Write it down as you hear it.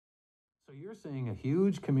So you're saying a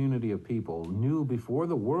huge community of people knew before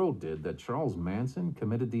the world did that Charles Manson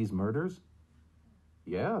committed these murders?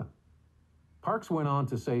 Yeah. Parks went on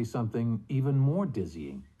to say something even more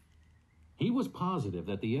dizzying. He was positive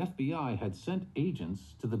that the FBI had sent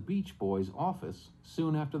agents to the Beach Boys' office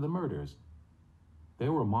soon after the murders. They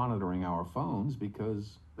were monitoring our phones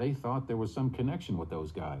because they thought there was some connection with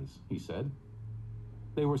those guys, he said.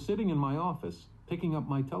 They were sitting in my office, picking up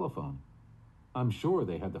my telephone. I'm sure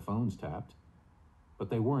they had the phones tapped, but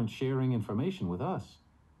they weren't sharing information with us.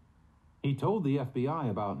 He told the FBI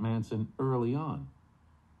about Manson early on,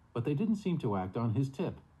 but they didn't seem to act on his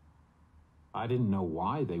tip. I didn't know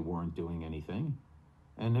why they weren't doing anything,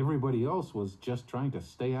 and everybody else was just trying to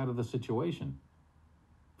stay out of the situation.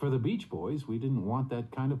 For the Beach Boys, we didn't want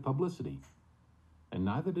that kind of publicity, and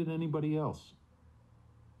neither did anybody else.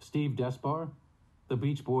 Steve Despar, the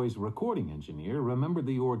Beach Boys' recording engineer, remembered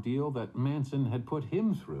the ordeal that Manson had put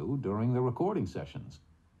him through during the recording sessions,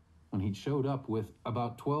 when he'd showed up with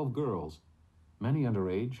about 12 girls, many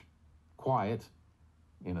underage, quiet,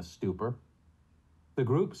 in a stupor. The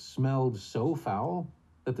group smelled so foul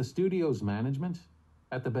that the studio's management,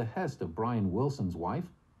 at the behest of Brian Wilson's wife,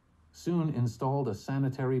 soon installed a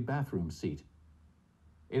sanitary bathroom seat.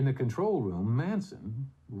 In the control room, Manson,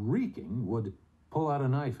 reeking, would pull out a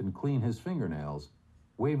knife and clean his fingernails,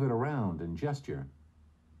 wave it around and gesture.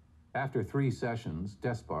 After 3 sessions,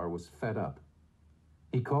 Despar was fed up.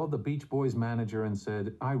 He called the Beach Boys manager and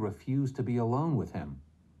said, "I refuse to be alone with him.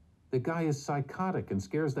 The guy is psychotic and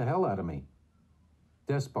scares the hell out of me."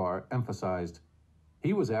 Despar emphasized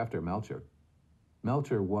he was after Melcher.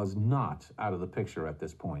 Melcher was not out of the picture at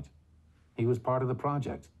this point. He was part of the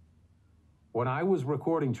project. When I was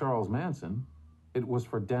recording Charles Manson, it was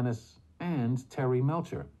for Dennis and Terry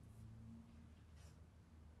Melcher.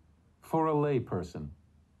 For a layperson,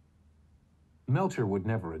 Melcher would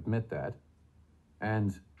never admit that,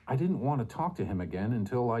 and I didn't want to talk to him again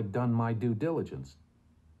until I'd done my due diligence.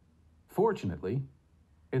 Fortunately,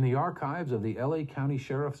 in the archives of the LA County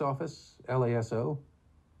Sheriff's Office, LASO,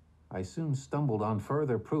 I soon stumbled on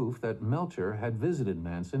further proof that Melcher had visited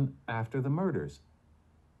Manson after the murders.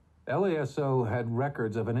 LASO had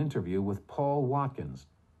records of an interview with Paul Watkins,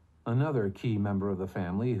 another key member of the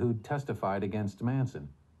family who'd testified against Manson.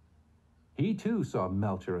 He too saw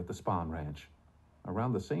Melcher at the Spahn Ranch,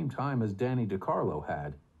 around the same time as Danny DiCarlo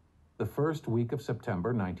had, the first week of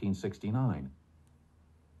September 1969.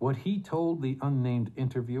 What he told the unnamed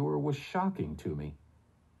interviewer was shocking to me.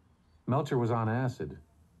 Melcher was on acid,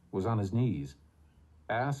 was on his knees,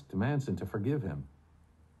 asked Manson to forgive him.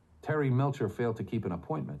 Terry Melcher failed to keep an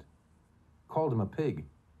appointment, called him a pig.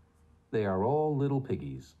 They are all little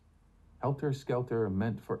piggies. Helter-skelter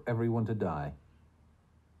meant for everyone to die.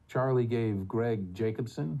 Charlie gave Greg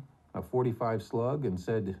Jacobson a .45 slug and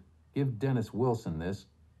said, "Give Dennis Wilson this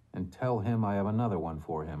and tell him I have another one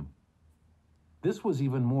for him." This was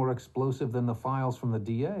even more explosive than the files from the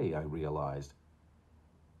DA, I realized.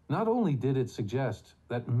 Not only did it suggest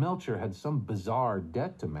that Melcher had some bizarre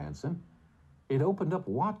debt to Manson, it opened up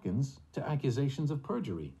Watkins to accusations of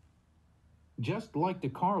perjury. Just like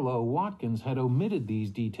DiCarlo, Watkins had omitted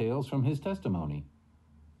these details from his testimony.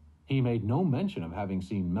 He made no mention of having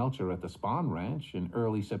seen Melcher at the Spahn Ranch in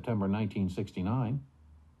early September 1969,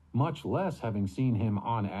 much less having seen him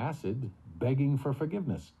on acid begging for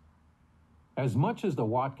forgiveness. As much as the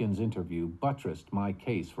Watkins interview buttressed my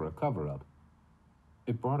case for a cover-up,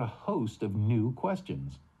 it brought a host of new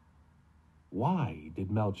questions. Why did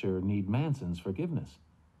Melcher need Manson's forgiveness?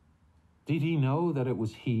 Did he know that it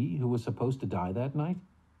was he who was supposed to die that night?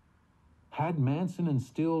 Had Manson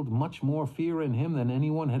instilled much more fear in him than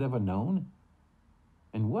anyone had ever known?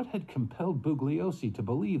 And what had compelled Bugliosi to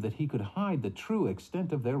believe that he could hide the true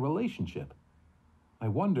extent of their relationship? I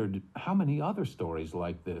wondered how many other stories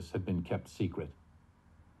like this had been kept secret.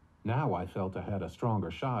 Now I felt I had a stronger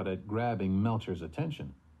shot at grabbing Melcher's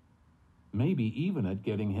attention. Maybe even at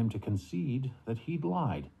getting him to concede that he'd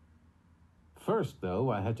lied. First, though,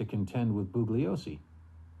 I had to contend with Bugliosi.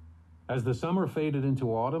 As the summer faded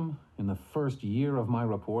into autumn, in the first year of my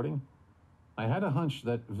reporting, I had a hunch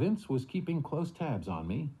that Vince was keeping close tabs on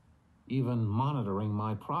me, even monitoring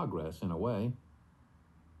my progress in a way.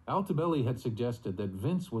 Altobelli had suggested that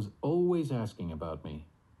Vince was always asking about me,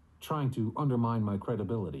 trying to undermine my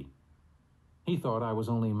credibility. He thought I was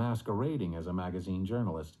only masquerading as a magazine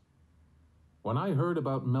journalist. When I heard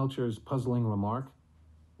about Melcher's puzzling remark,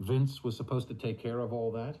 Vince was supposed to take care of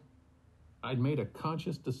all that, I'd made a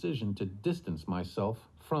conscious decision to distance myself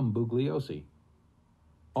from Bugliosi.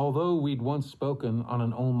 Although we'd once spoken on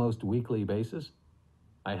an almost weekly basis,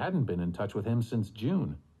 I hadn't been in touch with him since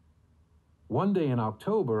June. One day in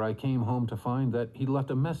October, I came home to find that he'd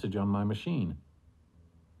left a message on my machine.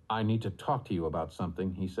 "I need to talk to you about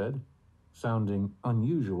something," he said, sounding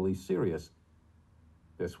unusually serious.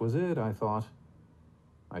 This was it, I thought.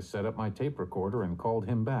 I set up my tape recorder and called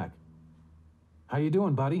him back. "How you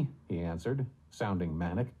doing, buddy?" he answered, sounding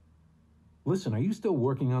manic. "Listen, are you still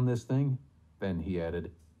working on this thing?" Then he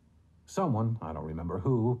added, "Someone, I don't remember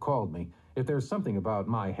who, called me. If there's something about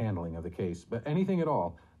my handling of the case, but anything at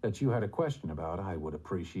all that you had a question about, I would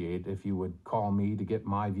appreciate if you would call me to get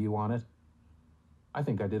my view on it. I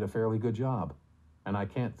think I did a fairly good job, and I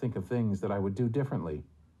can't think of things that I would do differently.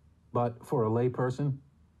 But for a layperson,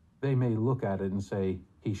 they may look at it and say,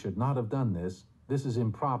 he should not have done this, this is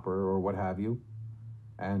improper, or what have you,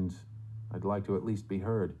 and I'd like to at least be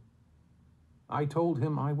heard." I told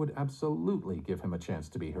him I would absolutely give him a chance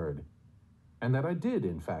to be heard, and that I did,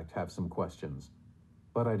 in fact, have some questions,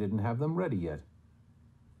 but I didn't have them ready yet.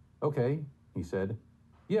 "Okay," he said.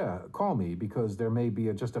 "Yeah, call me, because there may be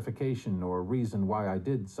a justification or reason why I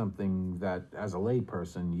did something that, as a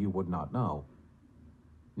layperson, you would not know."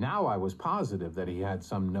 Now I was positive that he had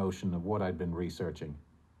some notion of what I'd been researching,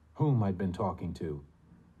 whom I'd been talking to.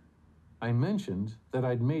 I mentioned that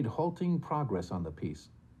I'd made halting progress on the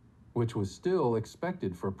piece, which was still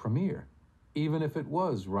expected for premiere, even if it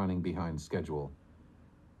was running behind schedule.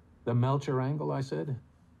 The Melcher angle, I said,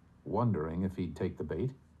 wondering if he'd take the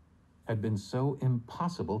bait, had been so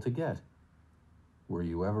impossible to get. "Were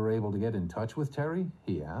you ever able to get in touch with Terry?"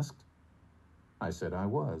 he asked. I said I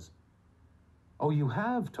was. "Oh, you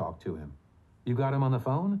have talked to him? You got him on the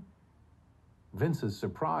phone?" Vince's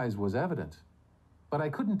surprise was evident, but I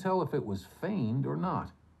couldn't tell if it was feigned or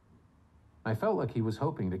not. I felt like he was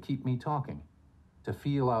hoping to keep me talking, to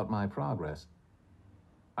feel out my progress.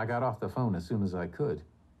 I got off the phone as soon as I could.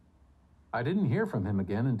 I didn't hear from him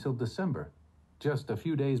again until December, just a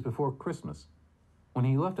few days before Christmas, when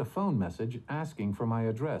he left a phone message asking for my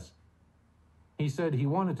address. He said he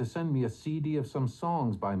wanted to send me a CD of some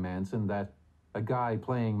songs by Manson that a guy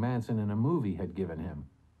playing Manson in a movie had given him.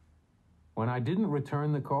 When I didn't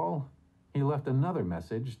return the call, he left another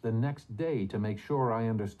message the next day to make sure I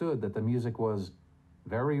understood that the music was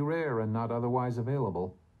very rare and not otherwise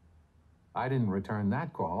available. I didn't return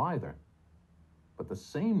that call either. But the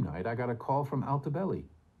same night, I got a call from Altobelli,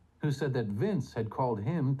 who said that Vince had called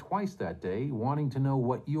him twice that day wanting to know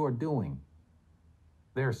what you're doing.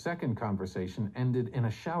 Their second conversation ended in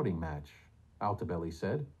a shouting match, Altobelli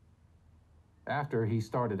said. After he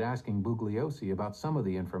started asking Bugliosi about some of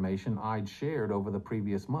the information I'd shared over the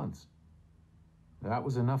previous months. That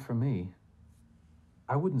was enough for me.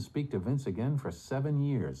 I wouldn't speak to Vince again for 7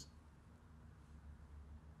 years.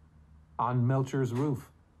 On Melcher's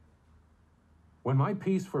Roof. When my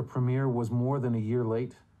piece for premiere was more than a year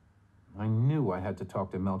late, I knew I had to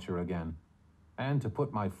talk to Melcher again, and to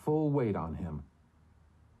put my full weight on him.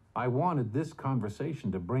 I wanted this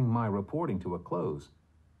conversation to bring my reporting to a close.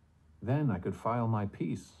 Then I could file my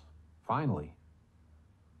piece, finally.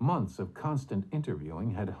 Months of constant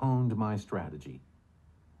interviewing had honed my strategy.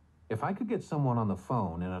 If I could get someone on the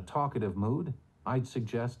phone in a talkative mood, I'd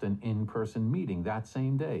suggest an in-person meeting that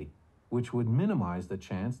same day, which would minimize the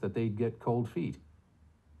chance that they'd get cold feet.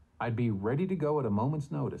 I'd be ready to go at a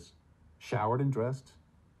moment's notice, showered and dressed,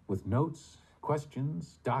 with notes,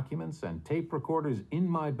 questions, documents, and tape recorders in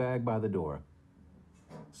my bag by the door.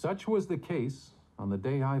 Such was the case on the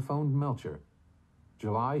day I phoned Melcher,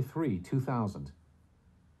 July 3, 2000.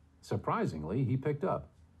 Surprisingly, he picked up.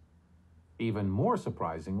 Even more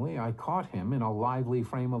surprisingly, I caught him in a lively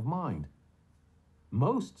frame of mind.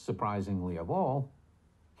 Most surprisingly of all,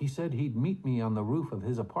 he said he'd meet me on the roof of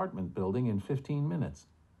his apartment building in 15 minutes.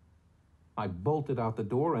 I bolted out the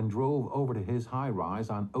door and drove over to his high-rise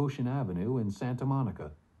on Ocean Avenue in Santa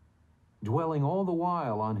Monica, dwelling all the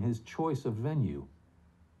while on his choice of venue.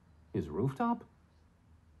 His rooftop?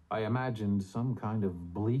 I imagined some kind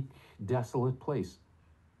of bleak, desolate place,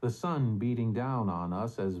 the sun beating down on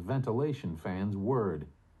us as ventilation fans whirred.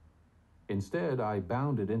 Instead, I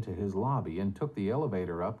bounded into his lobby and took the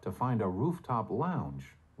elevator up to find a rooftop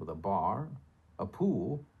lounge with a bar, a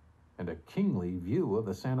pool, and a kingly view of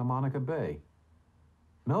the Santa Monica Bay.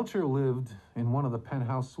 Melcher lived in one of the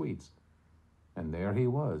penthouse suites, and there he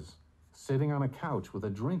was, sitting on a couch with a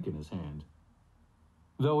drink in his hand.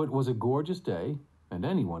 Though it was a gorgeous day, and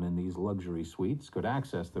anyone in these luxury suites could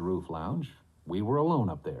access the roof lounge, we were alone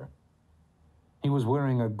up there. He was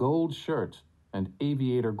wearing a gold shirt and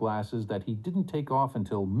aviator glasses that he didn't take off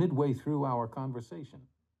until midway through our conversation.